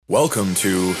Welcome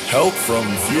to Help from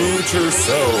Future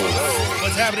Self.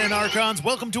 What's happening, Archons?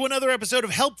 Welcome to another episode of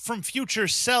Help from Future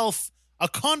Self, a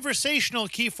conversational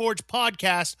Keyforge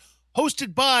podcast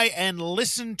hosted by and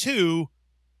listened to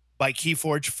by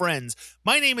Keyforge friends.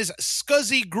 My name is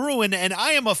Scuzzy Gruen, and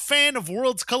I am a fan of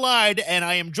Worlds Collide, and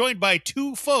I am joined by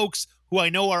two folks who I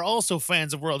know are also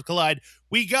fans of Worlds Collide.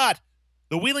 We got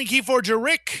the Wheeling Keyforger,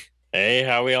 Rick. Hey,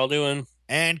 how we all doing?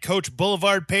 And Coach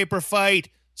Boulevard Paper Fight.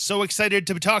 So excited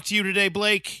to talk to you today,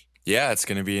 Blake. Yeah, it's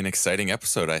going to be an exciting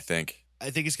episode, I think.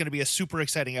 I think it's going to be a super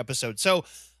exciting episode. So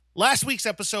last week's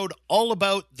episode, all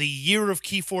about the year of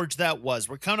Keyforge that was.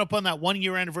 We're coming up on that 1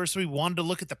 year anniversary. We wanted to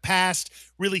look at the past,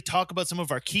 really talk about some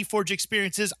of our Keyforge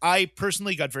experiences. I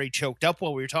personally got very choked up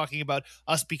while we were talking about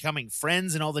us becoming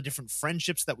friends and all the different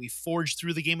friendships that we forged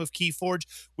through the game of Keyforge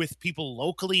with people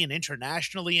locally and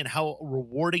internationally and how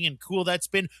rewarding and cool that's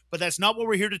been. But that's not what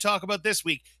we're here to talk about this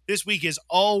week. This week is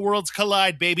All Worlds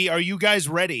Collide, baby. Are you guys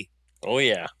ready? Oh,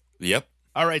 yeah. Yep.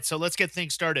 All right, so let's get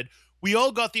things started. We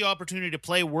all got the opportunity to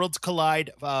play Worlds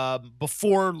Collide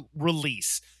before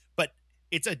release, but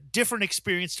it's a different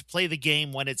experience to play the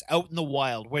game when it's out in the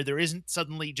wild, where there isn't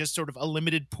suddenly just sort of a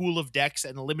limited pool of decks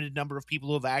and a limited number of people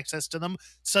who have access to them.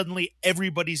 Suddenly,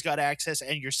 everybody's got access,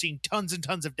 and you're seeing tons and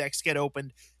tons of decks get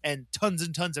opened and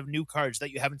tons of new cards that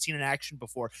you haven't seen in action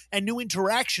before and new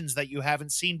interactions that you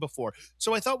haven't seen before.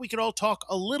 So I thought we could all talk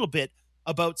a little bit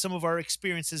about some of our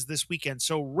experiences this weekend.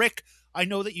 So, Rick, I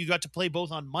know that you got to play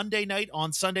both on Monday night,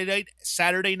 on Sunday night,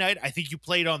 Saturday night. I think you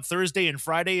played on Thursday and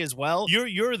Friday as well.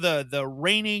 You're the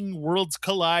reigning Worlds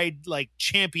Collide like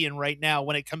champion right now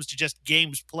when it comes to just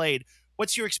games played.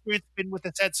 What's your experience been with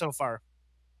the set so far?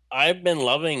 I've been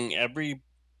loving every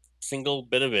single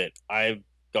bit of it. I've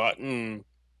gotten,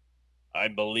 I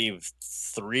believe,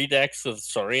 3 decks of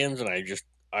Saurians, and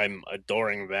I'm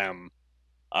adoring them.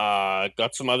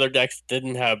 Got some other decks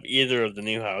didn't have either of the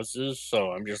new houses,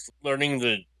 so I'm just learning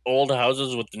the old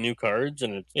houses with the new cards,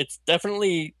 and it's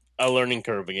definitely a learning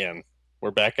curve again.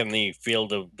 We're back in the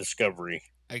field of discovery.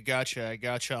 I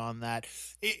gotcha on that.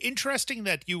 Interesting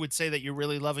that you would say that you're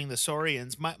really loving the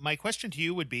Saurians. My question to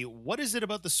you would be, what is it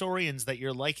about the Saurians that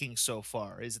you're liking so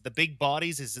far? Is it the big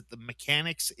bodies? Is it the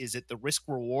mechanics? Is it the risk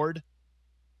reward?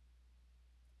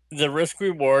 The risk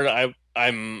reward,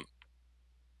 I'm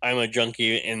a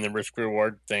junkie in the risk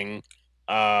reward thing.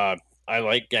 I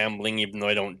like gambling, even though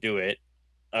I don't do it.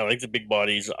 I like the big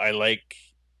bodies. I like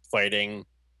fighting,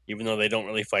 even though they don't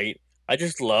really fight. I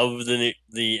just love the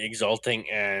exalting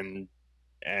and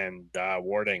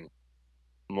warding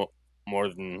more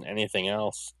than anything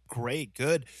else. Great,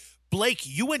 good. Blake,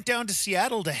 you went down to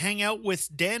Seattle to hang out with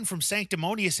Dan from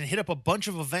Sanctimonious and hit up a bunch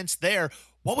of events there.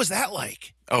 What was that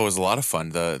like? Oh, it was a lot of fun.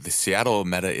 The Seattle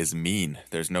meta is mean.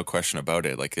 There's no question about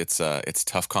it. Like it's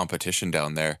tough competition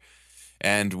down there.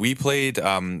 And we played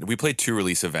 2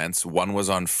 release events. One was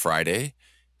on Friday,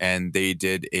 and they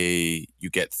did you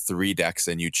get 3 decks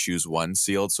and you choose one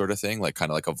sealed sort of thing, like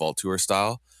kind of like a Vault Tour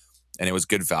style. And it was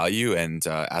good value. And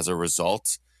as a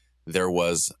result, there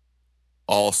was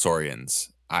all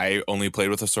Saurians. I only played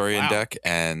with a Saurian deck,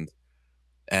 and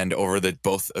over the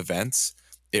both events,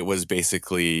 it was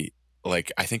basically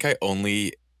like, I think I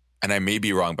only, and I may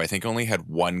be wrong, but I think I only had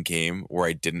one game where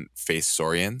I didn't face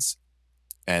Saurians,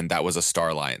 and that was a Star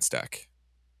Alliance deck.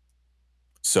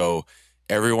 So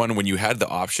everyone, when you had the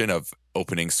option of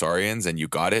opening Saurians and you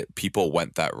got it, people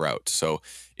went that route. So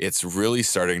it's really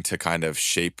starting to kind of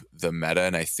shape the meta,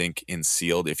 and I think in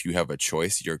Sealed, if you have a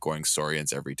choice, you're going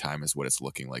Saurians every time is what it's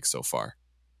looking like so far.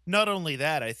 Not only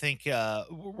that, I think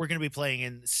we're going to be playing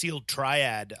in Sealed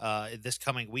Triad this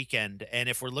coming weekend. And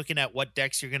if we're looking at what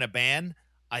decks you're going to ban,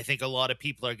 I think a lot of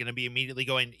people are going to be immediately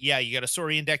going, yeah, you got a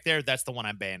Saurian deck there. That's the one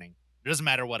I'm banning. It doesn't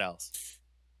matter what else.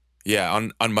 Yeah,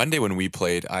 on Monday when we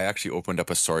played, I actually opened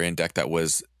up a Saurian deck that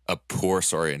was a poor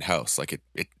Saurian house. Like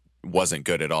it wasn't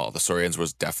good at all. The Saurians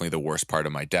was definitely the worst part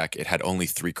of my deck. It had only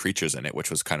 3 creatures in it,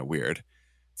 which was kind of weird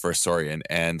for a Saurian.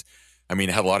 And I mean,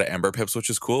 it had a lot of Ember Pips, which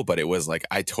is cool, but it was like,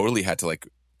 I totally had to like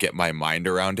get my mind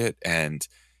around it. And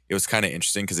it was kind of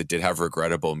interesting because it did have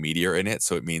Regrettable Meteor in it.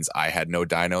 So it means I had no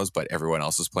dinos, but everyone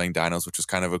else was playing dinos, which was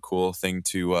kind of a cool thing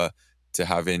to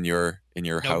have in your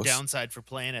house. No downside for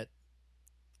playing it.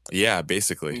 Yeah,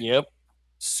 basically. Yep.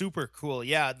 Super cool.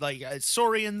 Yeah, like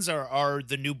Saurians are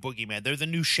the new boogeyman. They're the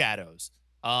new shadows.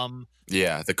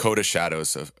 Yeah, the Coda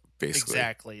Shadows of basically.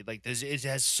 Exactly. Like it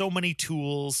has so many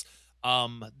tools.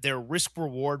 Their risk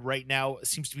reward right now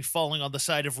seems to be falling on the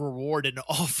side of reward an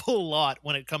awful lot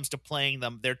when it comes to playing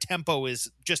them. Their tempo is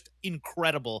just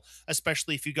incredible,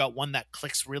 especially if you got one that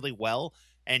clicks really well.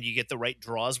 and you get the right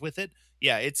draws with it,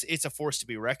 yeah, it's a force to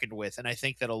be reckoned with. And I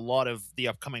think that a lot of the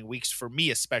upcoming weeks, for me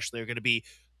especially, are going to be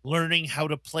learning how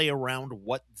to play around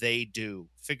what they do,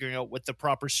 figuring out what the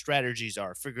proper strategies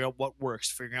are, figuring out what works,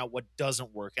 figuring out what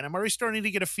doesn't work. And I'm already starting to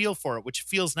get a feel for it, which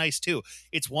feels nice too.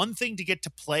 It's one thing to get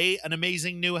to play an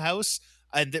amazing new house,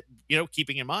 and that,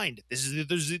 keeping in mind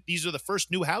these are the first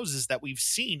new houses that we've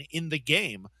seen in the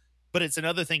game. But it's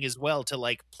another thing as well to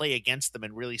like play against them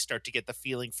and really start to get the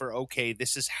feeling for, okay,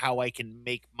 this is how I can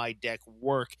make my deck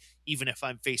work, even if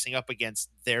I'm facing up against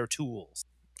their tools.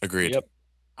 Agreed. Yep.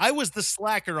 I was the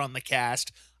slacker on the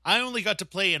cast. I only got to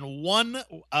play in one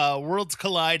Worlds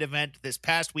Collide event this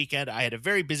past weekend. I had a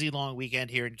very busy, long weekend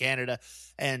here in Canada,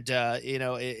 and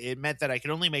it meant that I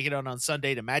could only make it out on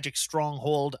Sunday to Magic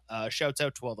Stronghold. Shouts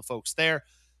out to all the folks there.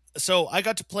 So I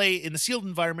got to play in the sealed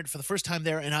environment for the first time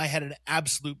there, and I had an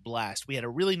absolute blast. We had a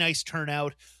really nice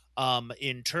turnout.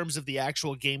 In terms of the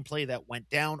actual gameplay that went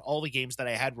down, all the games that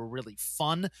I had were really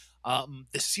fun.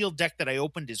 The sealed deck that I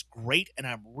opened is great, and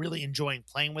I'm really enjoying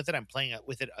playing with it. I'm playing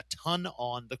with it a ton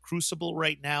on the Crucible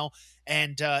right now,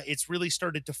 and it's really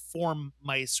started to form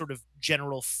my sort of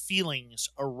general feelings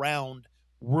around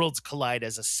Worlds Collide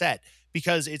as a set,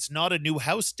 because it's not a new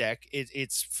house deck.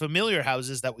 It's familiar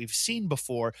houses that we've seen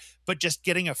before, but just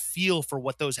getting a feel for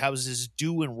what those houses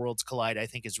do in Worlds Collide, I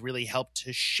think, has really helped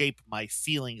to shape my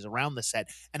feelings around the set.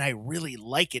 And I really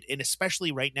like it. And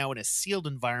especially right now in a sealed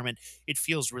environment, it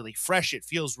feels really fresh. It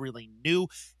feels really new.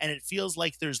 And it feels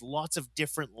like there's lots of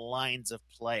different lines of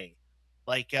play.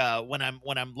 Like when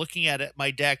I'm looking at it,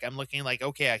 my deck, I'm looking like,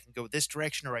 okay, I can go this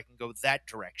direction or I can go that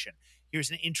direction. Here's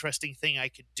an interesting thing I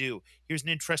could do. Here's an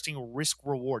interesting risk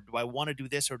reward. Do I want to do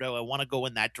this or do I want to go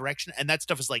in that direction? And that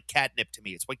stuff is like catnip to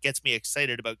me. It's what gets me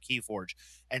excited about Keyforge.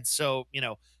 And so,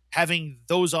 having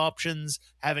those options,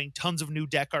 having tons of new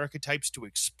deck archetypes to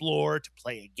explore, to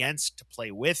play against, to play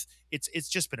with, it's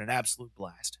just been an absolute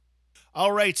blast.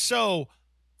 All right, so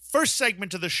first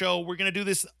segment of the show, we're going to do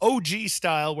this OG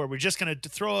style where we're just going to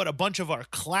throw out a bunch of our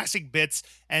classic bits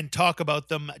and talk about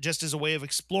them just as a way of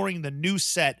exploring the new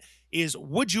set. Is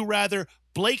Would You Rather?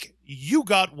 Blake, you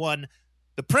got one.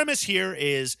 The premise here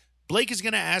is Blake is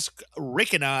going to ask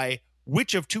Rick and I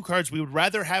which of two cards we would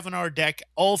rather have in our deck,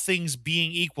 all things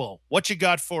being equal. What you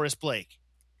got for us, Blake?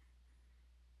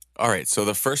 All right, so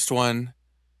the first one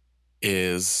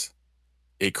is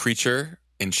a creature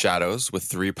in Shadows with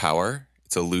 3 power.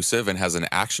 It's elusive and has an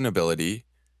action ability.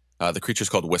 The creature's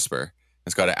called Whisper.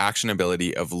 It's got an action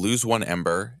ability of lose 1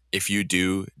 ember. If you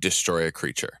do, destroy a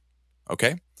creature.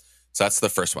 Okay? So that's the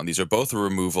first one. These are both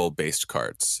removal-based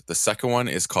cards. The second one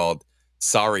is called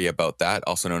Sorry About That,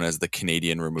 also known as the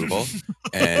Canadian removal.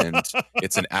 And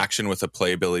it's an action with a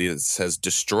play ability that says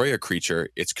destroy a creature,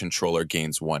 its controller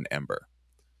gains 1 ember.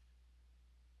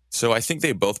 So I think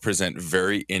they both present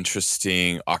very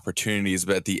interesting opportunities,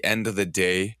 but at the end of the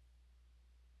day,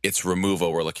 it's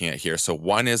removal we're looking at here. So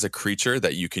one is a creature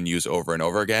that you can use over and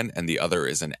over again, and the other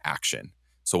is an action.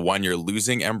 So one, you're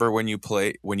losing ember when you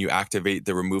activate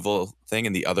the removal thing,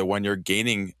 and the other one, you're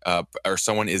gaining, or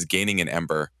someone is gaining an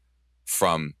ember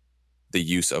from the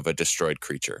use of a destroyed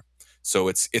creature. So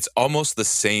it's almost the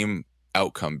same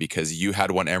outcome because you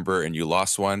had 1 ember and you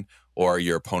lost 1, or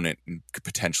your opponent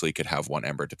potentially could have 1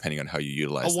 ember depending on how you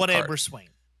utilize a 1 ember swing.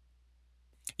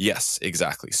 Yes,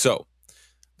 exactly. So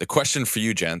the question for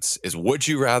you, gents, is would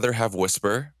you rather have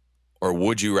Whisper or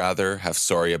would you rather have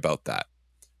Sorry About That?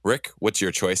 Rick, what's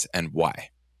your choice and why?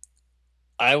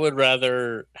 I would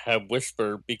rather have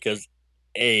Whisper because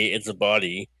A, it's a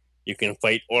body. You can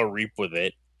fight or reap with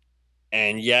it.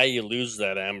 And yeah, you lose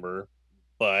that ember,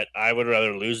 but I would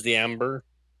rather lose the ember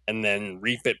and then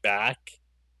reap it back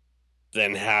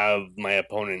than have my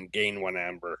opponent gain 1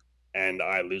 ember and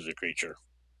I lose a creature.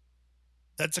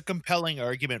 That's a compelling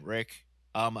argument, Rick.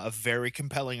 A very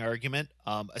compelling argument,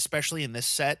 especially in this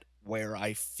set where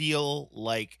I feel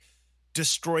like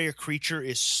destroy a creature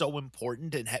is so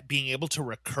important, and being able to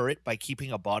recur it by keeping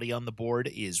a body on the board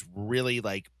is really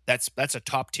like that's a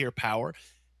top tier power.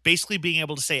 Basically being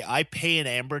able to say I pay an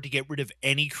amber to get rid of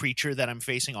any creature that I'm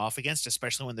facing off against,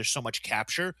 especially when there's so much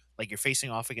capture, like you're facing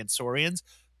off against Saurians.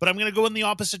 But I'm going to go in the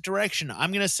opposite direction.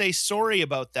 I'm going to say Sorry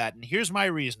About That, and here's my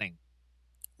reasoning.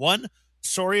 1,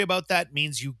 Sorry About That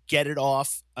means you get it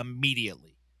off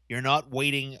immediately. You're not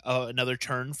waiting another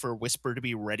turn for Whisper to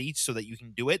be ready so that you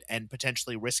can do it and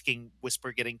potentially risking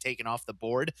Whisper getting taken off the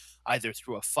board either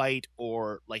through a fight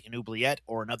or like an oubliette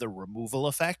or another removal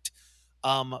effect.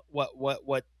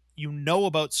 What you know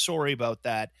about Sorry About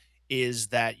That is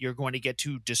that you're going to get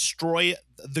to destroy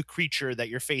the creature that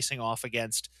you're facing off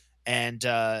against and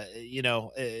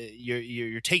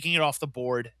you're taking it off the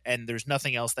board, and there's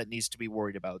nothing else that needs to be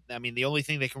worried about. I mean, the only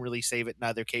thing that can really save it in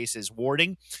either case is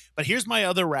warding. But here's my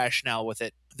other rationale with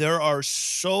it: there are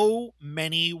so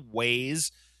many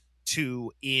ways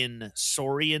to, in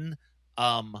Saurian,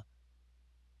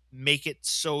 make it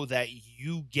so that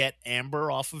you get amber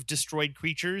off of destroyed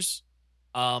creatures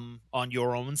on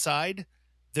your own side.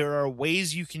 There are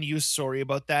ways you can use Sorry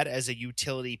About That as a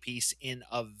utility piece in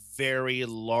a very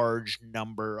large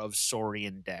number of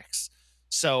Saurian decks.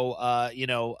 So,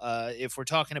 if we're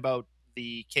talking about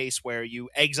the case where you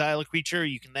exile a creature,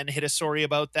 you can then hit a Sorry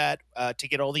About That to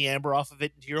get all the amber off of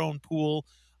it into your own pool.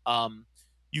 Um,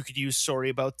 you could use Sorry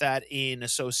About That in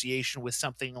association with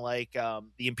something like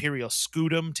the Imperial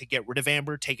Scutum to get rid of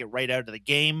amber, take it right out of the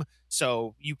game.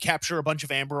 So you capture a bunch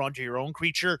of amber onto your own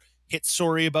creature, hit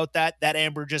Sorry About That. That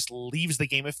amber just leaves the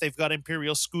game if they've got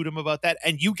Imperial Scutum about that,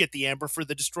 and you get the amber for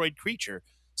the destroyed creature.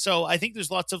 So I think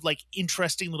there's lots of like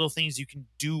interesting little things you can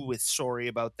do with Sorry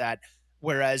About That.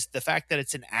 Whereas the fact that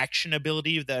it's an action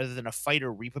ability rather than a fight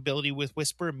or reap ability with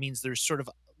Whisper means there's sort of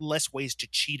less ways to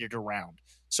cheat it around.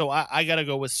 So I got to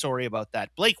go with Sorry About That.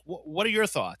 Blake, what are your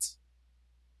thoughts?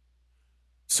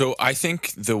 So I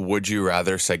think the Would You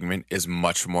Rather segment is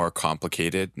much more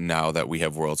complicated now that we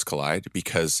have Worlds Collide,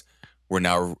 because we're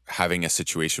now having a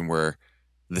situation where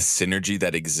the synergy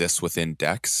that exists within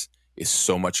decks is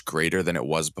so much greater than it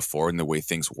was before in the way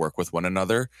things work with one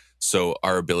another. So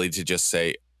our ability to just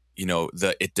say,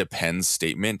 the "it depends"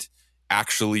 statement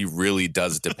actually really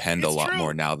does depend a It's lot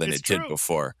more true. now than It's it did true.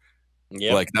 before.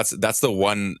 Yep. Like that's the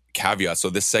one caveat. So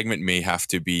this segment may have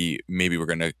to be, maybe we're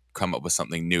going to come up with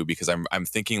something new, because I'm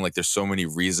thinking like there's so many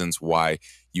reasons why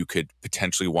you could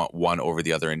potentially want one over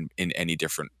the other in any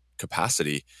different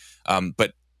capacity.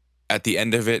 But at the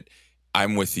end of it,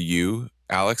 I'm with you,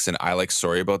 Alex, and I like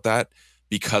Sorry About That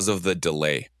because of the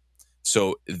delay.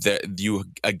 So you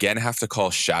again have to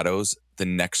call shadows the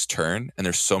next turn, and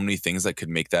there's so many things that could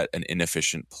make that an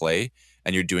inefficient play,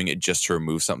 and you're doing it just to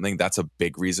remove something. That's a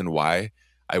big reason why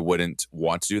I wouldn't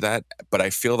want to do that. But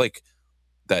I feel like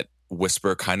that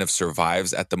Whisper kind of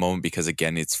survives at the moment because,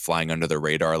 again, it's flying under the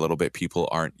radar a little bit. People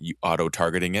aren't auto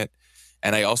targeting it.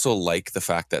 And I also like the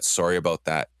fact that Sorry About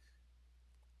That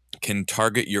can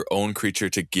target your own creature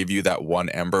to give you that one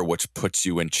ember, which puts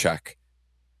you in check.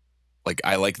 Like,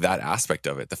 I like that aspect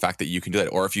of it, the fact that you can do that.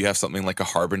 Or if you have something like a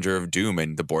Harbinger of Doom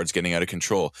and the board's getting out of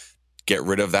control, get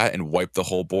rid of that and wipe the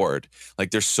whole board.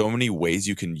 Like, there's so many ways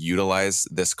you can utilize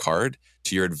this card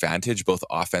to your advantage, both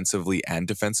offensively and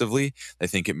defensively. I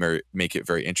think it make it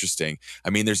very interesting.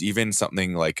 I mean, there's even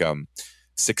something like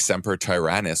Six Semper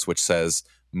Tyrannus, which says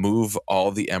move all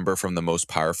the ember from the most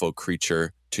powerful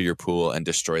creature to your pool and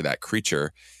destroy that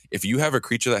creature. If you have a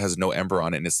creature that has no ember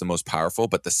on it and it's the most powerful,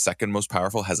 but the second most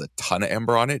powerful has a ton of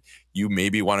ember on it, you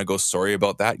maybe want to go Sorry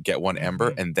About That, get one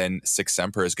ember, and then Six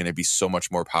Emperor is going to be so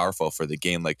much more powerful for the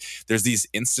game. Like, there's these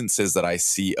instances that I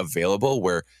see available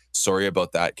where Sorry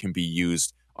About That can be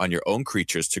used on your own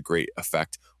creatures to great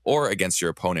effect, or against your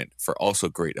opponent for also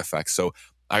great effect. So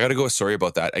I got to go Sorry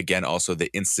About That. Again, also the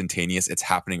instantaneous, it's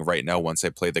happening right now once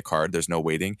I play the card, there's no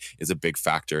waiting, is a big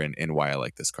factor in why I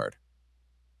like this card.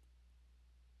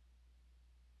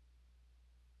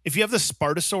 If you have the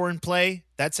Spartosaur in play,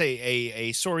 that's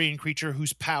a Saurian creature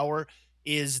whose power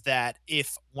is that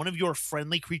if one of your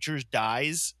friendly creatures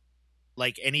dies,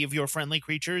 like any of your friendly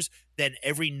creatures, then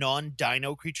every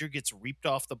non-dino creature gets reaped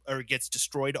off or gets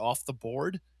destroyed off the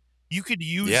board. You could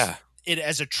use it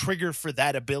as a trigger for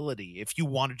that ability if you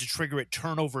wanted to trigger it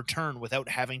turn over turn without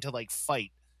having to like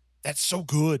fight. That's so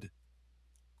good.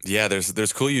 Yeah,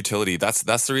 there's cool utility. That's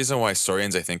the reason why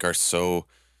Saurians, I think,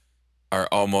 are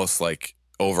almost like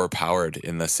overpowered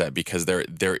in the set, because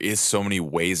there is so many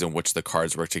ways in which the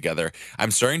cards work together. I'm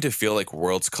starting to feel like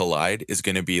Worlds Collide is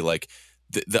going to be like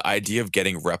the idea of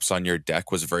getting reps on your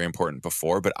deck was very important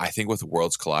before, but I think with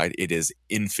Worlds Collide it is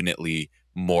infinitely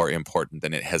more important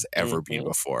than it has ever been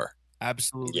before.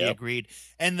 Absolutely agreed.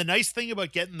 And the nice thing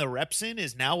about getting the reps in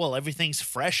is now, while everything's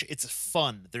fresh, it's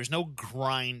fun. There's no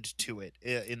grind to it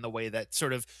in the way that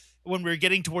sort of when we were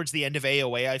getting towards the end of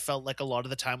AOA, I felt like a lot of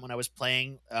the time when I was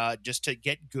playing just to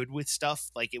get good with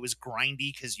stuff, like it was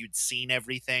grindy because you'd seen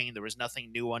everything. There was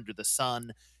nothing new under the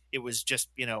sun. It was just,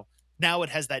 now it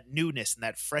has that newness and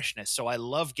that freshness. So I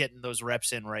love getting those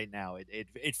reps in right now.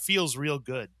 It feels real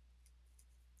good.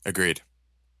 Agreed.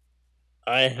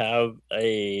 I have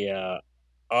a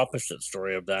opposite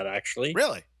story of that, actually.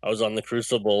 Really? I was on the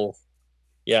Crucible.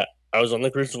 Yeah, I was on the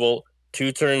Crucible.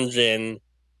 2 turns in,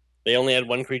 they only had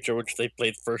one creature, which they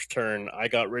played first turn. I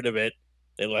got rid of it.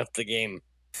 They left the game.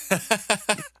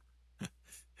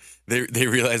 They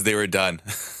realized they were done.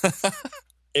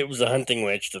 It was a hunting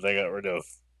witch that I got rid of.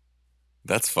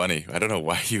 That's funny. I don't know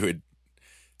why you would.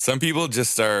 Some people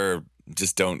just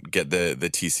don't get the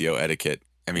TCO etiquette.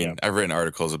 I mean, Yeah. I've written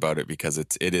articles about it because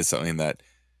it is something that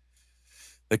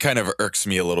kind of irks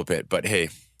me a little bit. But hey,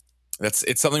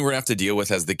 it's something we're gonna have to deal with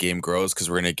as the game grows, because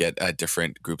we're gonna get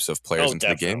different groups of players Oh, into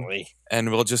the game, definitely. and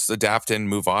we'll just adapt and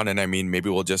move on. And I mean, maybe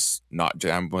we'll just not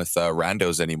jam with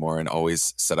randos anymore and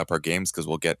always set up our games, because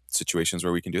we'll get situations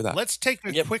where we can do that. Let's take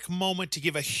a Yep. quick moment to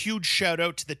give a huge shout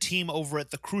out to the team over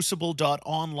at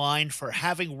thecrucible.online for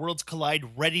having Worlds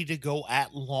Collide ready to go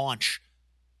at launch.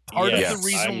 Part Yes, of the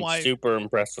reason I'm why super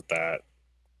impressed with that.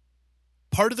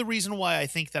 part of the reason why I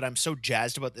think that I'm so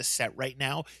jazzed about this set right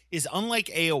now is, unlike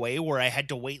AOA, where I had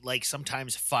to wait like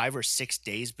sometimes 5 or 6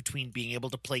 days between being able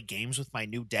to play games with my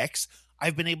new decks,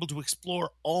 I've been able to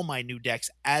explore all my new decks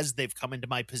as they've come into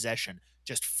my possession.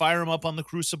 Just fire them up on the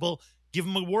Crucible, give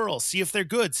them a whirl, see if they're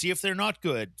good, see if they're not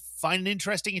good, find an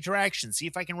interesting interaction, see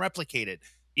if I can replicate it.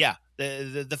 Yeah,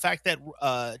 the fact that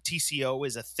TCO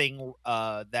is a thing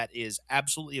that is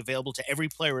absolutely available to every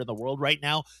player in the world right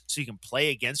now, so you can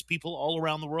play against people all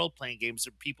around the world, playing games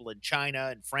with people in China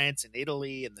and France and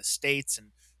Italy and the States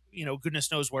and goodness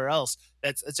knows where else.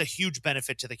 That's a huge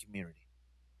benefit to the community.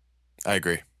 I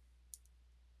agree.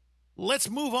 Let's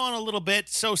move on a little bit.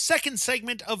 So, second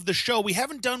segment of the show. We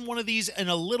haven't done one of these in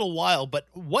a little while, but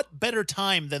what better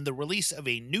time than the release of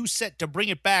a new set to bring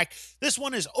it back? This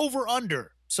one is Over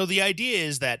Under. So the idea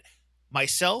is that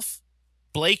myself,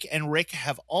 Blake, and Rick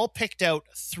have all picked out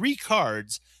 3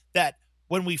 cards that,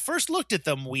 when we first looked at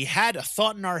them, we had a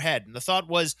thought in our head. And the thought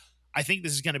was, I think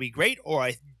this is going to be great, or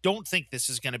I don't think this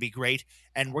is going to be great.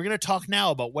 And we're going to talk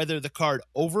now about whether the card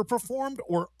overperformed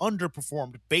or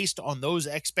underperformed based on those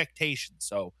expectations.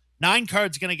 So 9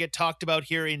 cards going to get talked about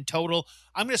here in total.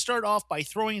 I'm going to start off by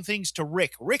throwing things to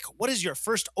Rick. Rick, what is your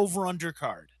first over-under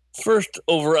card? First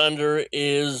over-under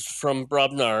is from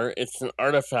Brobnar. It's an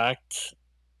artifact,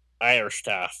 Ire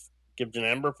Staff. Gives an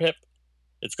Ember Pip.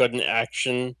 It's got an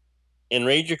action.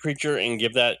 Enrage a creature and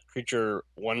give that creature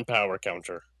 1 power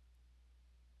counter.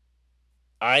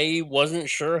 I wasn't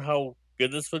sure how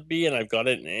good this would be, and I've got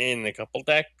it in a couple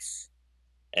decks.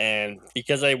 And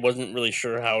because I wasn't really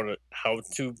sure how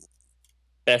to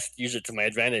best use it to my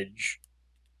advantage,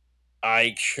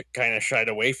 I kind of shied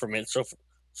away from it.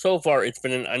 So far, it's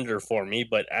been an under for me,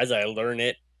 but as I learn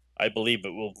it, I believe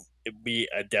it will be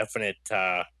a definite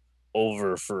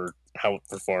over for how it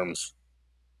performs.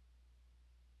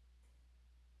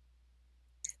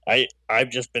 I've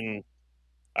been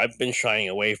shying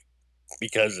away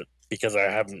because I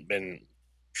haven't been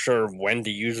sure when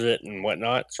to use it and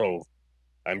whatnot. So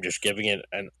I'm just giving it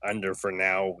an under for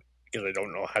now because I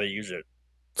don't know how to use it.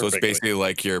 So it's basically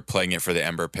like you're playing it for the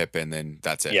Ember Pip, and then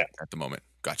that's it at the moment.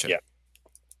 Gotcha. Yeah.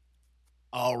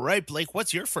 All right, Blake,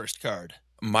 what's your first card?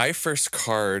 My first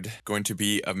card going to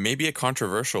be maybe a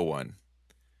controversial one,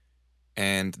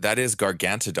 and that is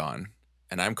Gargantodon,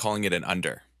 and I'm calling it an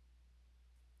under.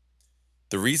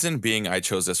 The reason being I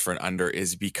chose this for an under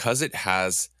is because it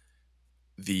has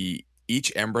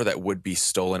each Ember that would be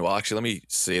stolen. Well, actually, let me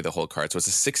say the whole card. So it's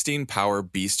a 16 power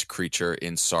beast creature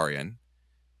in Saurian,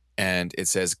 and it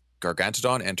says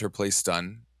Gargantodon, enter, play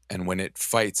stun, and when it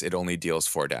fights, it only deals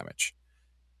 4 damage.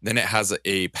 Then it has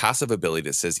a passive ability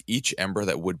that says each Ember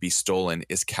that would be stolen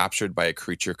is captured by a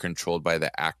creature controlled by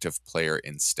the active player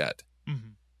instead.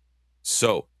 Mm-hmm.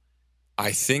 So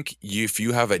I think if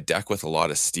you have a deck with a lot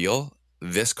of steel,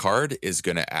 this card is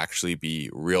going to actually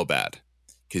be real bad,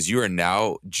 because you are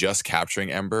now just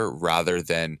capturing Ember rather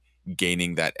than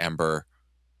gaining that Ember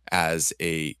as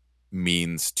a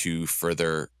means to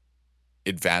further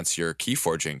advance your key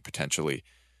forging potentially.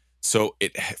 So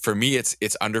for me, it's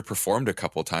underperformed a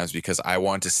couple times because I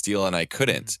wanted to steal and I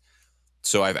couldn't.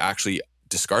 So I've actually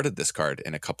discarded this card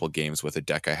in a couple games with a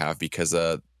deck I have because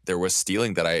there was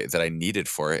stealing that I needed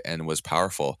for it and was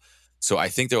powerful. So I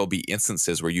think there will be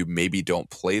instances where you maybe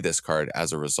don't play this card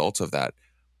as a result of that.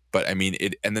 But I mean,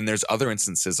 and then there's other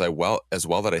instances as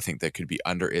well that I think that could be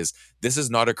under is this is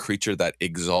not a creature that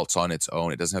exalts on its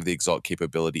own. It doesn't have the exalt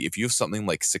capability. If you have something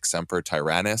like Six Emperor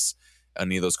Tyrannus,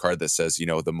 any of those cards that says,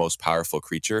 the most powerful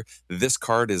creature, this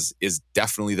card is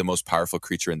definitely the most powerful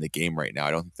creature in the game right now.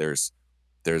 I don't think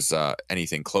there's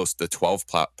anything close. The 12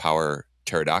 power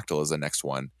Pterodactyl is the next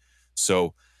one.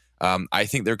 So I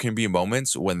think there can be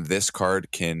moments when this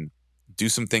card can do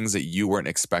some things that you weren't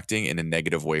expecting in a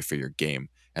negative way for your game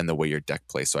and the way your deck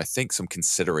plays. So I think some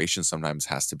consideration sometimes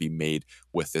has to be made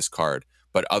with this card.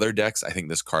 But other decks, I think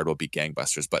this card will be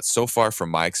gangbusters. But so far, from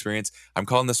my experience, I'm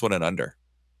calling this one an under.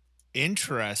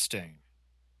 Interesting.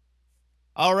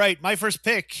 All right, my first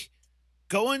pick.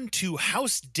 going to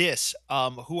House Dis,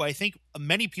 who I think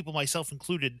many people, myself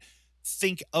included,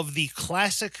 think of the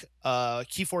classic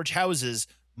Keyforge houses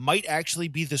might actually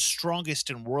be the strongest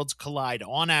in Worlds Collide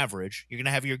on average. You're going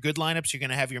to have your good lineups, you're going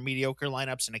to have your mediocre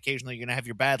lineups, and occasionally you're going to have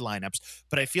your bad lineups.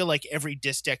 But I feel like every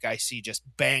Dis deck I see just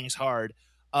bangs hard.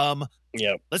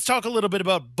 Let's talk a little bit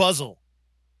about Buzzle.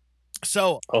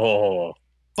 So,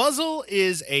 Buzzle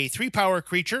is a 3-power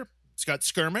creature. It's got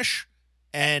Skirmish.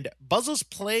 And Buzzle's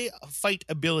play fight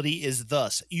ability is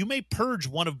thus: you may purge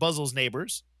one of Buzzle's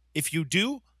neighbors. If you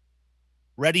do,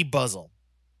 ready Buzzle.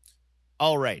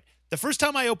 All right. The first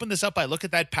time I open this up, I look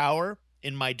at that power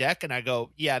in my deck and I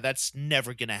go, yeah, that's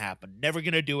never going to happen. Never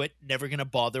going to do it. Never going to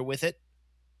bother with it.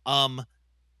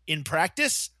 In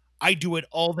practice, I do it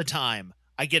all the time.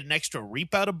 I get an extra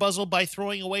reap out of Buzzle by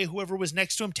throwing away whoever was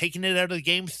next to him, taking it out of the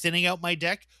game, thinning out my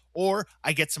deck, or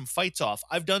I get some fights off.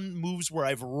 I've done moves where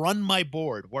I've run my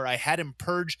board, where I had him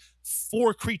purge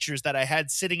 4 creatures that I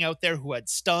had sitting out there who had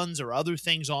stuns or other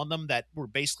things on them that were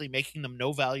basically making them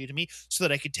no value to me, so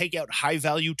that I could take out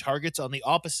high-value targets on the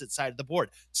opposite side of the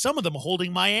board, some of them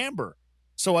holding my Amber.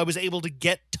 So I was able to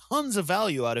get tons of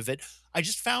value out of it. I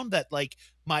just found that, like,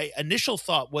 my initial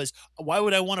thought was, why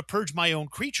would I want to purge my own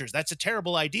creatures? That's a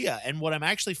terrible idea. And what I'm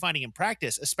actually finding in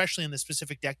practice, especially in the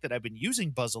specific deck that I've been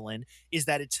using Buzzle in, is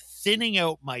that it's thinning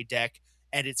out my deck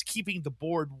and it's keeping the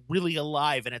board really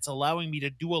alive, and it's allowing me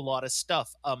to do a lot of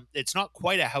stuff. It's not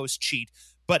quite a house cheat,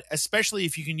 but especially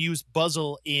if you can use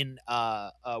Buzzle in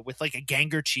with like a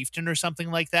Ganger Chieftain or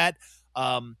something like that.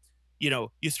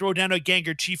 You throw down a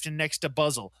Ganger Chieftain next to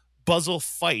Buzzle. Buzzle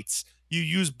fights. You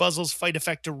use Buzzle's fight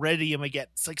effect to ready him again.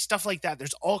 It's like stuff like that.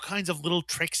 There's all kinds of little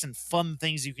tricks and fun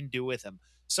things you can do with him.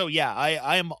 So yeah,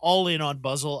 I am all in on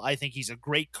Buzzle. I think he's a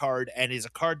great card, and is a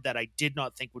card that I did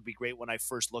not think would be great when I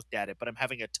first looked at it, but I'm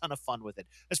having a ton of fun with it,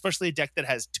 especially a deck that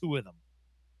has 2 of them.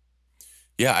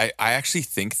 Yeah, I actually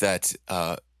think that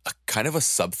a kind of a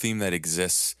sub-theme that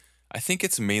exists, I think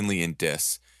it's mainly in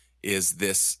Dis, is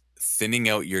this thinning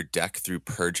out your deck through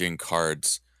purging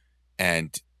cards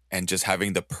and just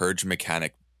having the purge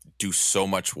mechanic do so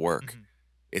much work. Mm-hmm.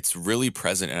 It's really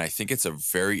present, and I think it's a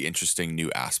very interesting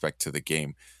new aspect to the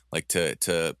game, like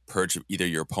to purge either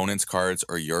your opponent's cards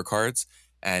or your cards.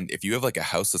 And if you have like a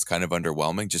house that's kind of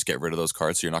underwhelming, just get rid of those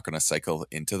cards so you're not going to cycle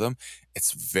into them.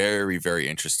 It's very, very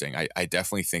interesting. I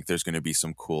definitely think there's going to be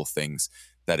some cool things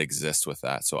that exist with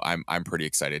that. So I'm pretty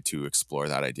excited to explore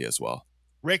that idea as well.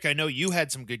 Rick, I know you had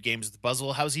some good games with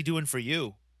Buzzle. How's he doing for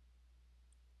you?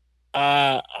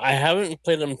 I haven't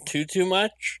played them too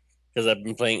much because I've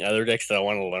been playing other decks that I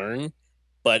want to learn.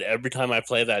 But every time I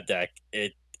play that deck,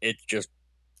 it's just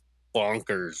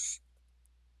bonkers.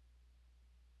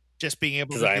 Just being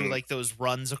able to do like those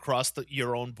runs across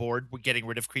your own board, getting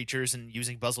rid of creatures and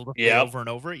using Buzzle to play over and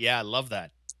over. Yeah, I love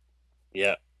that.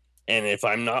 Yeah. And if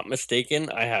I'm not mistaken,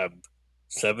 I have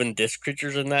 7 disc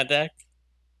creatures in that deck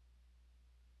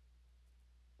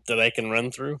that I can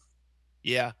run through.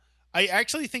 Yeah. I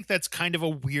actually think that's kind of a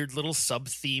weird little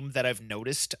sub-theme that I've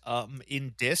noticed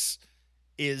in Dis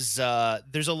is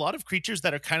there's a lot of creatures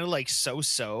that are kind of like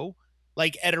so-so,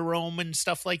 like Eterome and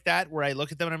stuff like that, where I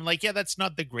look at them and I'm like, yeah, that's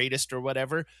not the greatest or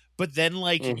whatever. But then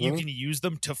like you can use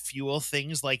them to fuel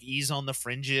things like Ease on the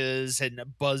Fringes and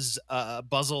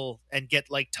Buzzle and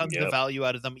get like tons of value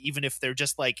out of them, even if they're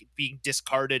just like being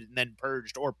discarded and then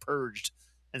purged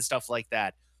and stuff like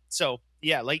that. So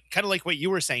yeah, like kind of like what you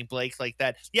were saying, Blake, like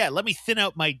that. Yeah, let me thin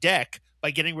out my deck by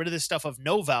getting rid of this stuff of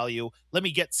no value. Let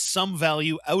me get some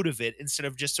value out of it instead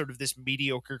of just sort of this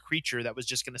mediocre creature that was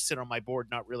just going to sit on my board,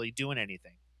 not really doing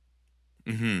anything.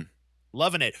 Mm-hmm.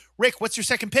 Loving it. Rick, what's your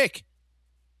second pick?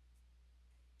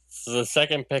 So the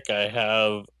second pick, I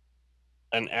have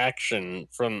an action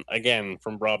from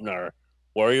Brobnar.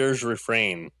 Warrior's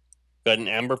Refrain. Got an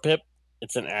Amber Pip.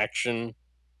 It's an action.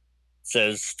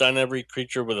 Says stun every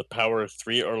creature with a power of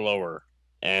 3 or lower.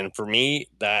 And for me,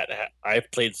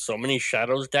 I've played so many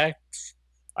Shadows decks.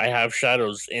 I have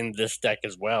Shadows in this deck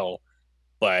as well,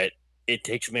 but it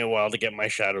takes me a while to get my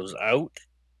Shadows out.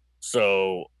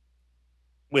 So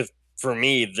for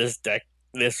me,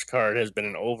 this card has been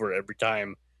an over every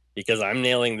time because I'm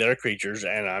nailing their creatures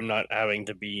and I'm not having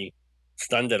to be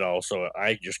stunned at all. So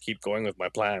I just keep going with my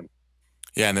plan.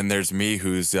 Yeah, and then there's me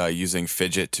who's using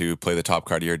Fidget to play the top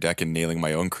card of your deck and nailing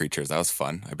my own creatures. That was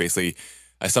fun.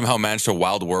 I somehow managed to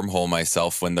wild wormhole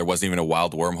myself when there wasn't even a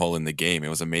wild wormhole in the game. It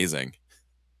was amazing.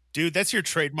 Dude, that's your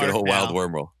trademark. Good old now. Wild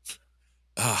wormhole.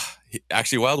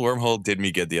 Actually, wild wormhole did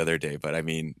me good the other day, but I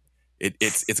mean,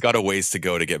 it's got a ways to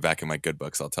go to get back in my good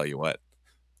books. I'll tell you what.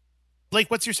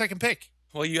 Blake, what's your second pick?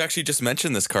 Well, you actually just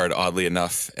mentioned this card, oddly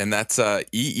enough, and that's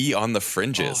EE on the Oh, so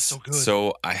Fringes. good.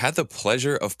 So I had the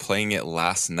pleasure of playing it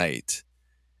last night,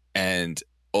 and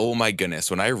oh my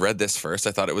goodness, when I read this first,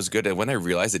 I thought it was good, and when I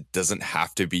realized it doesn't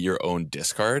have to be your own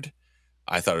discard,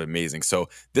 I thought it was amazing. So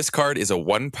this card is a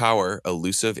 1-power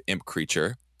elusive imp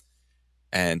creature,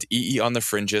 and EE on the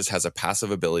Fringes has a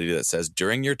passive ability that says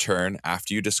during your turn,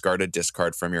 after you discard a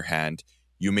discard from your hand,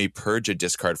 you may purge a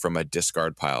discard from a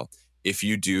discard pile. If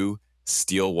you do,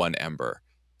 steal 1 ember.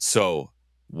 So,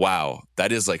 wow,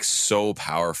 that is like so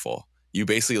powerful. You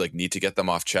basically like need to get them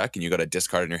off check and you got a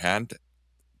discard in your hand,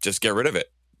 just get rid of it.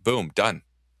 Boom, done.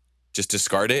 Just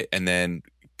discard it and then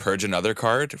purge another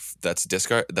card that's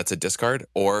a discard,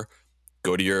 or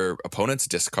go to your opponent's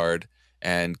discard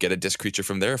and get a disc creature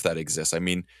from there if that exists. I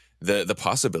mean, the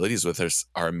possibilities with this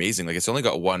are amazing. Like, it's only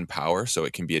got 1 power, so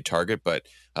it can be a target, but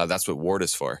that's what Ward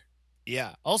is for.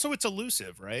 Yeah. Also, it's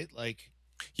elusive, right? Like,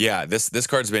 Yeah, this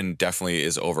card's been definitely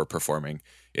is overperforming.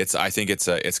 I think it's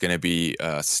going to be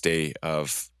a stay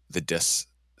of the disc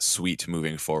suite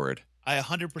moving forward. I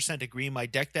 100% agree. My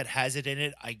deck that has it in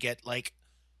it, I get like,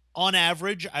 on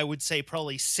average, I would say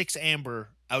probably 6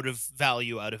 amber out of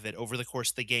value out of it over the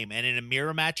course of the game. And in a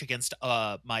mirror match against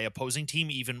my opposing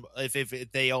team, even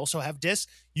if they also have disc,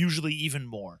 usually even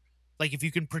more. Like, if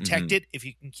you can protect it, if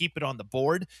you can keep it on the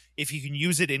board, if you can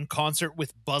use it in concert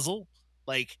with Buzzle,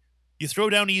 like, you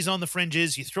throw down Ease on the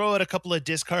Fringes, you throw out a couple of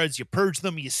discards, you purge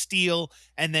them, you steal,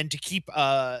 and then to keep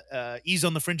Ease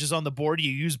on the Fringes on the board,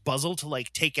 you use Buzzle to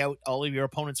like take out all of your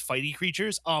opponent's fighty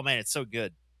creatures. Oh man, it's so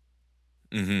good.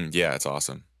 Yeah, it's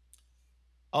awesome.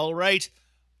 All right.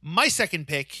 My second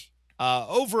pick,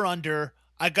 over under,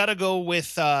 I gotta go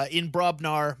with in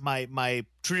Brobnar, my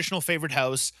traditional favorite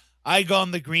house,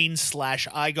 Igon the Green /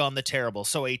 Igon the Terrible.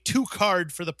 So a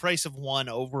 2-card for the price of 1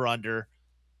 over under.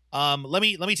 Let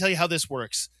me tell you how this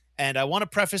works. And I want to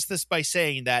preface this by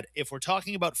saying that if we're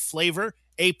talking about flavor,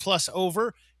 A+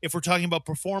 over. If we're talking about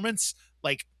performance,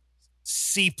 like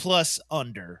C+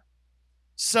 under.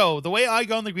 So the way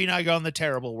Igon the Green, Igon the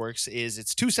Terrible works is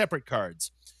it's 2 separate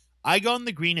cards. Igon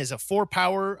the Green is a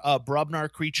 4-power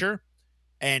Brobnar creature,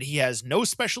 and he has no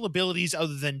special abilities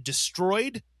other than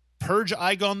Destroyed, Purge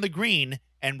Igon the Green,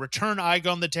 and Return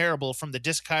Igon the Terrible from the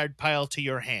discard pile to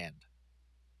your hand.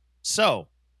 So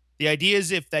the idea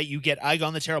is if that you get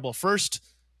Igon the Terrible first,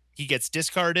 he gets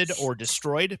discarded or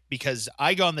destroyed, because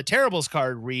Igon the Terrible's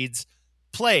card reads,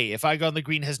 play, if Igon the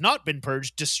Green has not been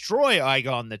purged, destroy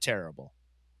Igon the Terrible.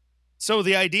 So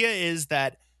the idea is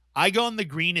that Igon the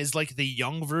Green is like the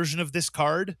young version of this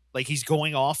card. Like, he's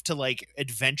going off to like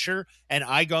adventure, and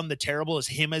Igon the Terrible is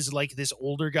him as like this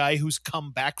older guy who's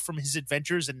come back from his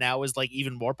adventures and now is like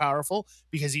even more powerful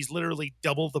because he's literally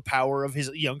double the power of his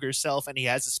younger self, and he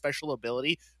has a special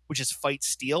ability which is Fight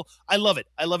Steel. I love it.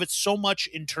 I love it so much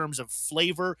in terms of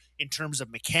flavor, in terms of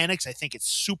mechanics. I think it's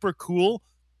super cool.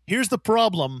 Here's the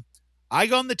problem.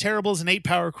 Igon the Terrible is an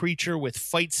 8-power creature with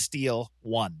Fight Steel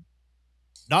 1.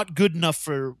 Not good enough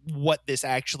for what this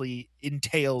actually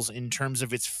entails in terms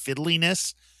of its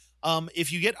fiddliness.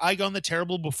 If you get Igon the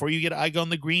Terrible before you get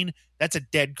Igon the Green, that's a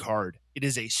dead card. It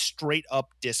is a straight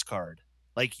up discard.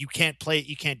 Like, you can't play it,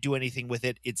 you can't do anything with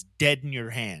it. It's dead in your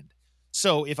hand.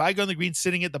 So if Igon the Green's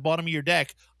sitting at the bottom of your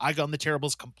deck, Igon the Terrible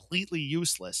is completely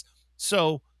useless.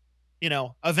 So,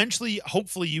 eventually,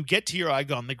 hopefully you get to your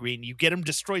Igon the Green, you get him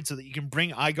destroyed so that you can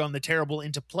bring Igon the Terrible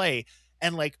into play.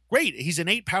 And like, great, he's an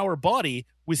 8-power body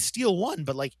with Steel 1,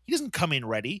 but like, he doesn't come in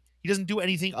ready. He doesn't do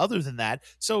anything other than that.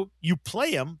 So you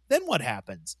play him, then what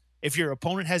happens? If your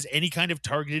opponent has any kind of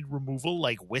targeted removal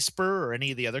like Whisper or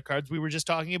any of the other cards we were just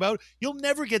talking about, you'll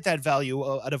never get that value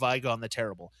out of Igon the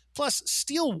Terrible. Plus,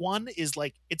 Steel 1 is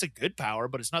like, it's a good power,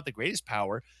 but it's not the greatest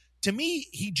power. To me,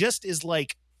 he just is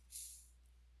like,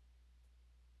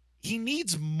 he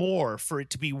needs more for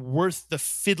it to be worth the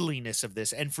fiddliness of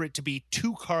this and for it to be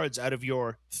 2 cards out of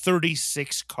your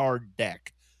 36 card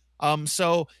deck.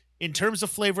 So in terms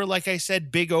of flavor, like I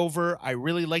said, big over. I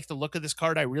really like the look of this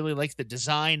card. I really like the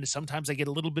design. Sometimes I get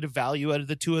a little bit of value out of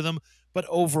the 2 of them, but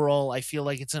overall I feel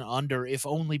like it's an under, if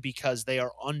only because they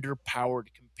are underpowered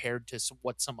compared to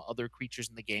what some other creatures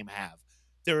in the game have.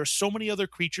 There are so many other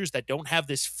creatures that don't have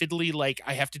this fiddly, like,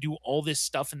 I have to do all this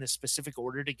stuff in this specific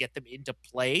order to get them into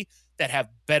play, that have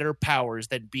better powers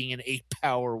than being an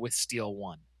 8-power with Steel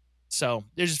 1. So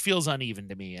it just feels uneven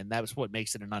to me, and that's what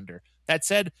makes it an under. That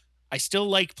said, I still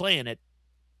like playing it.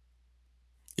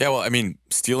 Yeah, well, I mean,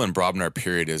 Steel and Brobnar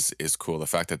period is cool. The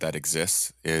fact that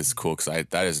exists is cool, because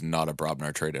that is not a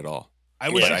Brobnar trade at all.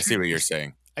 I see what you're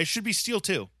saying. I should be Steel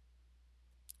 2.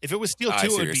 If it was Steel 2,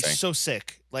 it would be so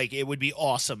sick. Like, it would be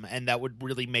awesome, and that would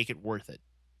really make it worth it.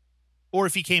 or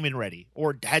if he came in ready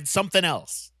or had something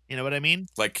else. You know what I mean?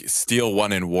 Like steal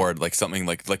 1 in ward, like something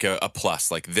like a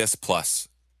plus, like this plus.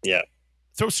 Yeah.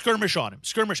 Throw skirmish on him.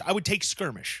 Skirmish. I would take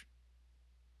skirmish.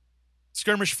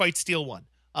 Skirmish fight steal 1.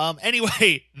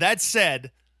 Anyway, that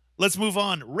said, let's move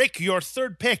on. Rick, your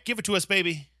third pick. Give it to us,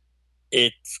 baby.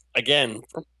 It's again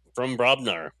from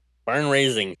Brobnar. Barn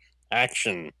raising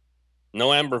action.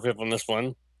 No Amber Pip on this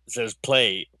one. It says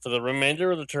play for the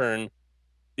remainder of the turn.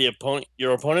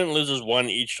 Your opponent loses 1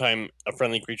 each time a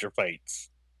friendly creature fights.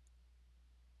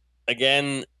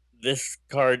 Again, this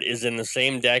card is in the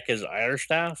same deck as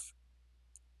Irestaff.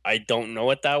 I don't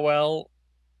know it that well.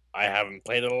 I haven't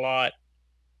played it a lot.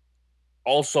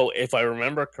 Also, if I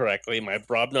remember correctly, my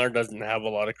Brobnar doesn't have a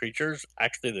lot of creatures.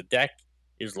 Actually, the deck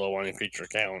is low on creature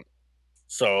count.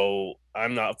 So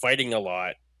I'm not fighting a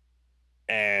lot.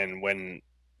 And when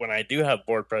I do have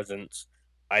board presence,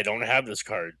 I don't have this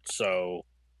card. So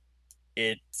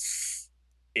it's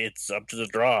up to the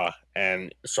draw.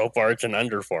 And so far it's an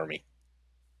under for me.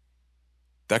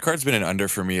 That card's been an under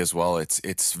for me as well.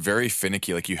 It's very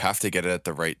finicky. Like you have to get it at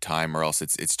the right time, or else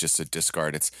it's just a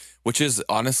discard. Which is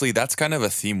honestly, that's kind of a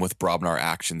theme with Brobnar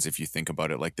actions if you think about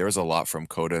it. Like there's a lot from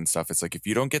Coda and stuff. It's like if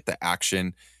you don't get the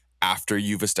action after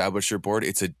you've established your board,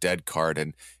 it's a dead card.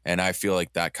 And I feel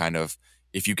like that kind of,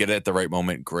 if you get it at the right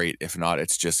moment, great. If not,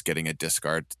 it's just getting a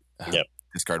discard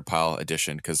pile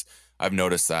addition. Because I've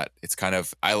noticed that it's kind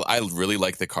of, I really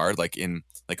like the card like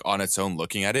on its own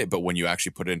looking at it, but when you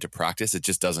actually put it into practice, it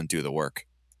just doesn't do the work.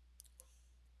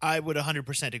 I would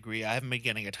 100% agree. I haven't been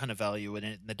getting a ton of value in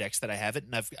it in the decks that I have it,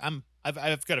 and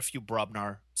I've got a few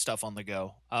Brobnar stuff on the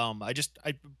go.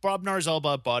 Brobnar is all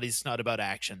about bodies, not about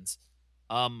actions.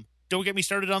 Don't get me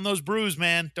started on those brews,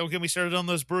 man. Don't get me started on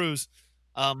those brews.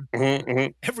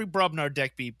 Every Brobnar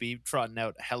deck be trotting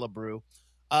out hella brew.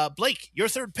 Blake, your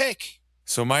third pick.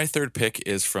 So my third pick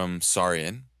is from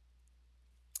Saurian,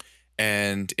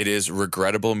 and it is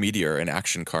Regrettable Meteor, an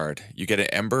action card. You get an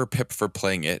Ember Pip for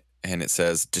playing it, and it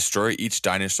says destroy each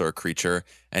dinosaur creature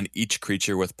and each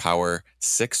creature with power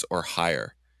 6 or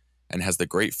higher, and has the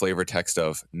great flavor text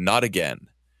of not again.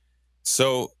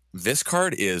 So this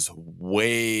card is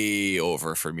way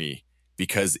over for me,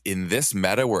 because in this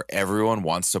meta where everyone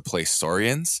wants to play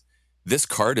Saurians, this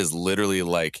card is literally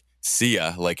like, see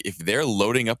ya. Like if they're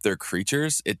loading up their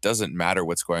creatures, it doesn't matter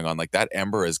what's going on. Like that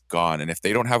Ember is gone. And if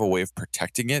they don't have a way of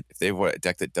protecting it, if they have a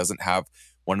deck that doesn't have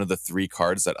one of the 3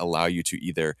 cards that allow you to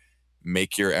either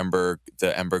make the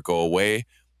Ember go away,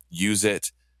 use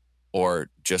it, or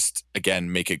just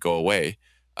again make it go away,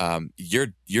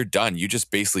 you're done. You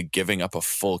just basically giving up a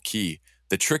full key.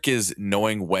 The trick is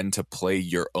knowing when to play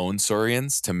your own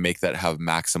Saurians to make that have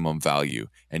maximum value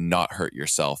and not hurt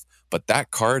yourself. But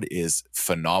that card is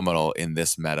phenomenal in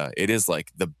this meta. It is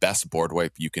like the best board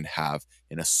wipe you can have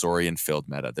in a Saurian-filled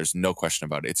meta. There's no question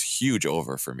about it. It's huge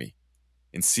over for me.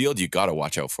 In Sealed, you got to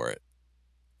watch out for it.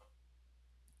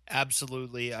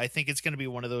 Absolutely. I think it's going to be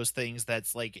one of those things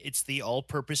that's like, it's the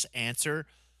all-purpose answer.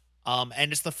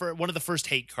 And it's one of the first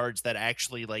hate cards that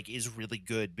actually like is really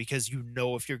good, because you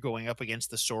know if you're going up against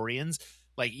the Saurians,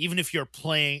 like even if you're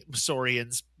playing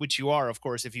Saurians, which you are, of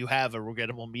course, if you have a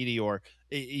Regrettable Meteor,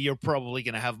 you're probably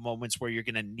going to have moments where you're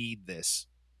going to need this.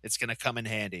 It's going to come in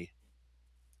handy.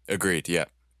 Agreed, yeah.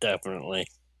 Definitely.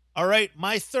 All right,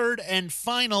 my third and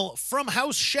final from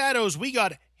House Shadows, we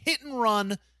got Hit and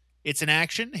Run. It's an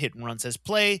action. Hit and Run says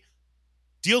play,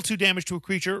 deal 2 damage to a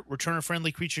creature, return a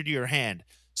friendly creature to your hand.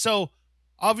 So,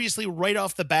 obviously, right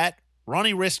off the bat,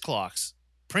 Ronnie Wrist Clocks,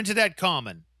 printed at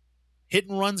common. Hit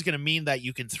and Run's going to mean that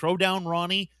you can throw down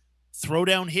Ronnie, throw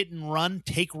down Hit and Run,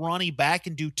 take Ronnie back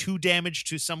and do 2 damage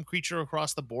to some creature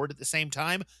across the board at the same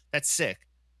time. That's sick.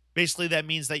 Basically, that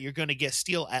means that you're going to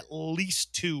steal at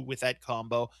least 2 with that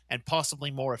combo, and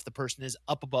possibly more if the person is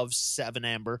up above 7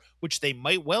 Amber, which they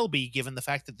might well be, given the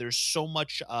fact that there's so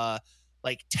much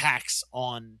tax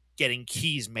on getting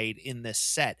keys made in this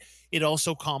set. It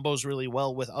also combos really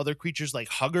well with other creatures like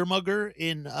Hugger Mugger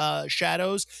in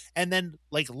Shadows, and then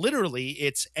like literally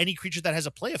it's any creature that has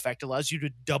a play effect allows you to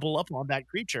double up on that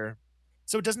creature.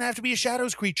 So it doesn't have to be a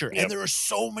Shadows creature. Yep. And there are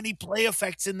so many play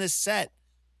effects in this set.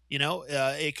 You know,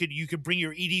 you could bring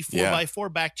your ED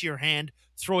 4x4 back to your hand,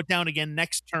 throw it down again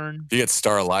next turn. If you get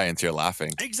Star Alliance, you're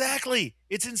laughing. Exactly.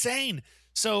 It's insane.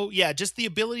 So, yeah, just the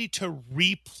ability to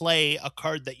replay a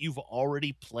card that you've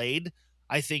already played,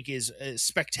 I think is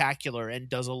spectacular and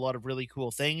does a lot of really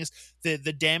cool things. The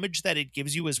damage that it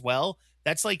gives you as well,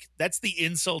 that's the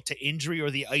insult to injury or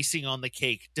the icing on the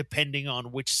cake, depending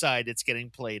on which side it's getting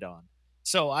played on.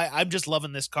 So I'm just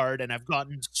loving this card, and I've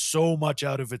gotten so much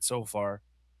out of it so far.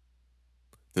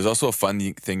 There's also a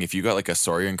fun thing. If you got like a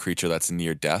Saurian creature that's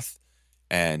near death,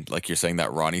 And like you're saying,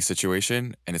 that Ronnie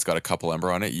situation, and it's got a couple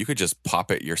ember on it, you could just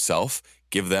pop it yourself,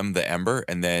 give them the ember,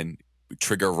 and then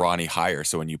trigger Ronnie higher.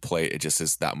 So when you play it just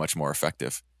is that much more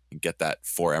effective and get that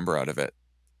 4 ember out of it.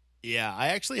 Yeah, I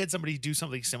actually had somebody do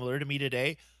something similar to me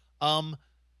today.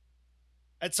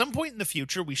 At some point in the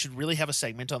future, we should really have a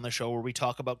segment on the show where we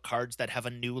talk about cards that have a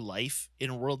new life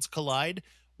in Worlds Collide.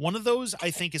 One of those,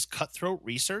 I think, is Cutthroat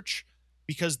Research,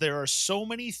 because there are so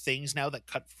many things now that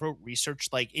Cutthroat Research,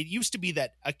 like, it used to be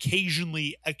that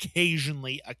occasionally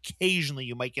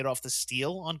you might get off the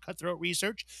steal on Cutthroat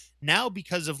Research. Now,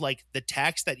 because of like the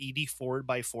tax that ED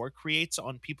 4x4 creates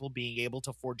on people being able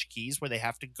to forge keys where they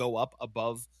have to go up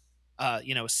above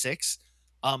 6,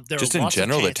 there just are in lots of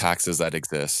general, the chances. taxes that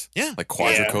exist. Yeah. Like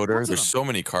Yeah, Quadricoder, lots of there's them. so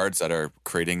many cards that are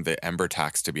creating the ember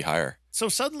tax to be higher. So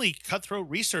suddenly Cutthroat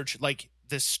Research, like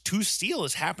this 2 steal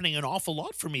is happening an awful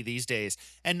lot for me these days.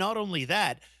 And not only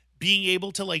that, being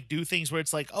able to like do things where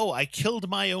it's like, oh, I killed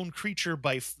my own creature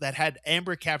that had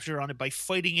amber capture on it by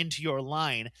fighting into your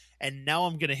line, and now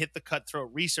I'm going to hit the Cutthroat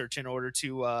Research in order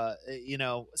to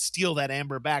steal that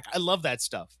amber back. I love that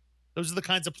stuff. Those are the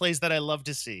kinds of plays that I love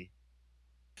to see.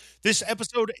 This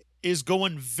episode is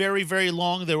going very, very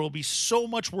long. There will be so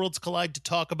much Worlds Collide to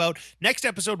talk about. Next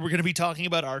episode, we're going to be talking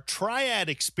about our Triad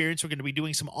experience. We're going to be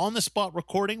doing some on-the-spot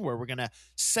recording where we're going to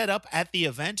set up at the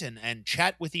event and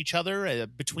chat with each other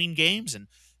between games and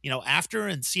after,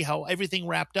 and see how everything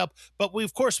wrapped up. But we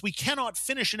cannot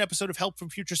finish an episode of Help from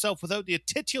Future Self without the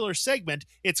titular segment.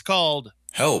 It's called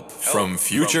Help from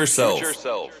Future Self.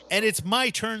 And it's my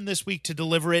turn this week to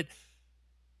deliver it.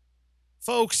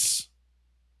 Folks,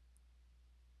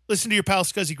 listen to your pal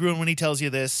Scuzzy Gruen when he tells you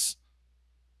this.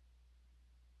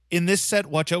 In this set,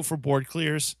 watch out for board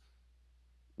clears.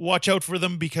 Watch out for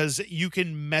them, because you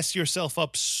can mess yourself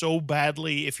up so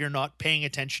badly if you're not paying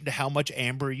attention to how much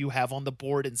amber you have on the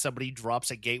board and somebody drops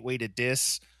a Gateway to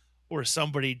Dis, or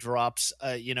somebody drops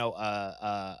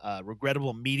a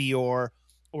Regrettable Meteor,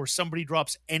 or somebody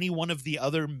drops any one of the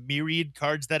other myriad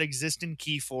cards that exist in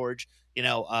Keyforge.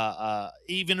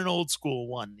 Even an old school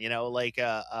one, like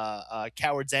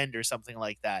Coward's End or something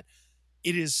like that.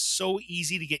 It is so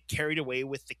easy to get carried away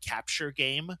with the capture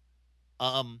game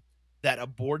that a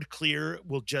board clear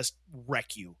will just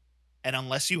wreck you. And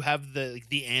unless you have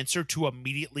the answer to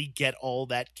immediately get all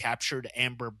that captured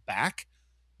amber back,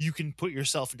 you can put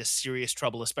yourself into serious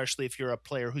trouble, especially if you're a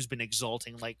player who's been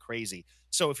exalting like crazy.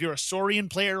 So if you're a Saurian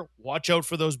player, watch out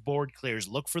for those board clears.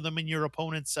 Look for them in your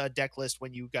opponent's deck list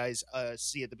when you guys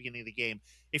see at the beginning of the game.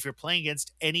 If you're playing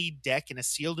against any deck in a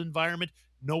sealed environment,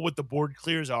 know what the board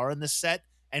clears are in this set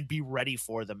and be ready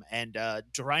for them. And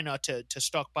try not to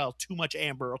stockpile too much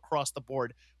amber across the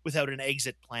board without an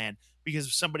exit plan. Because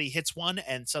if somebody hits one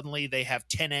and suddenly they have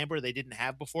 10 amber they didn't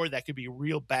have before, that could be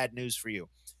real bad news for you.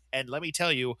 And let me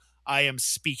tell you, I am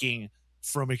speaking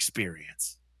from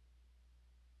experience.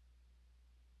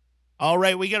 All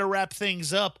right, we got to wrap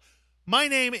things up. My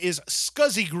name is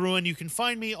Scuzzy Gruen. You can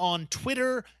find me on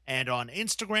Twitter and on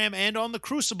Instagram and on the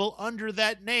Crucible under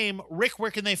that name. Rick,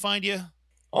 where can they find you?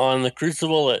 On the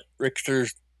Crucible at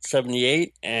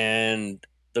Rickster78 and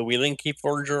the Wheeling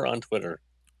Keyforger on Twitter.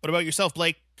 What about yourself,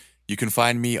 Blake? You can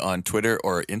find me on Twitter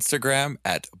or Instagram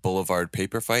at Boulevard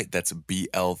Paper Fight. That's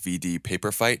BLVD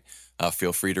Paper Fight.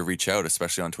 Feel free to reach out,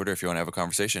 especially on Twitter if you want to have a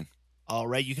conversation. All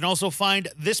right. You can also find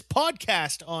this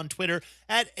podcast on Twitter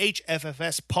at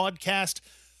HFFS Podcast.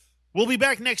 We'll be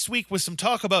back next week with some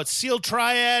talk about Sealed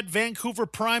Triad, Vancouver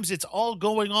Primes. It's all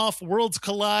going off. Worlds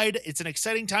Collide. It's an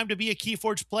exciting time to be a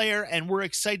Keyforge player, and we're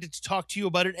excited to talk to you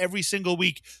about it every single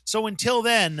week. So until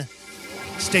then,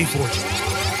 stay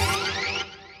fortunate.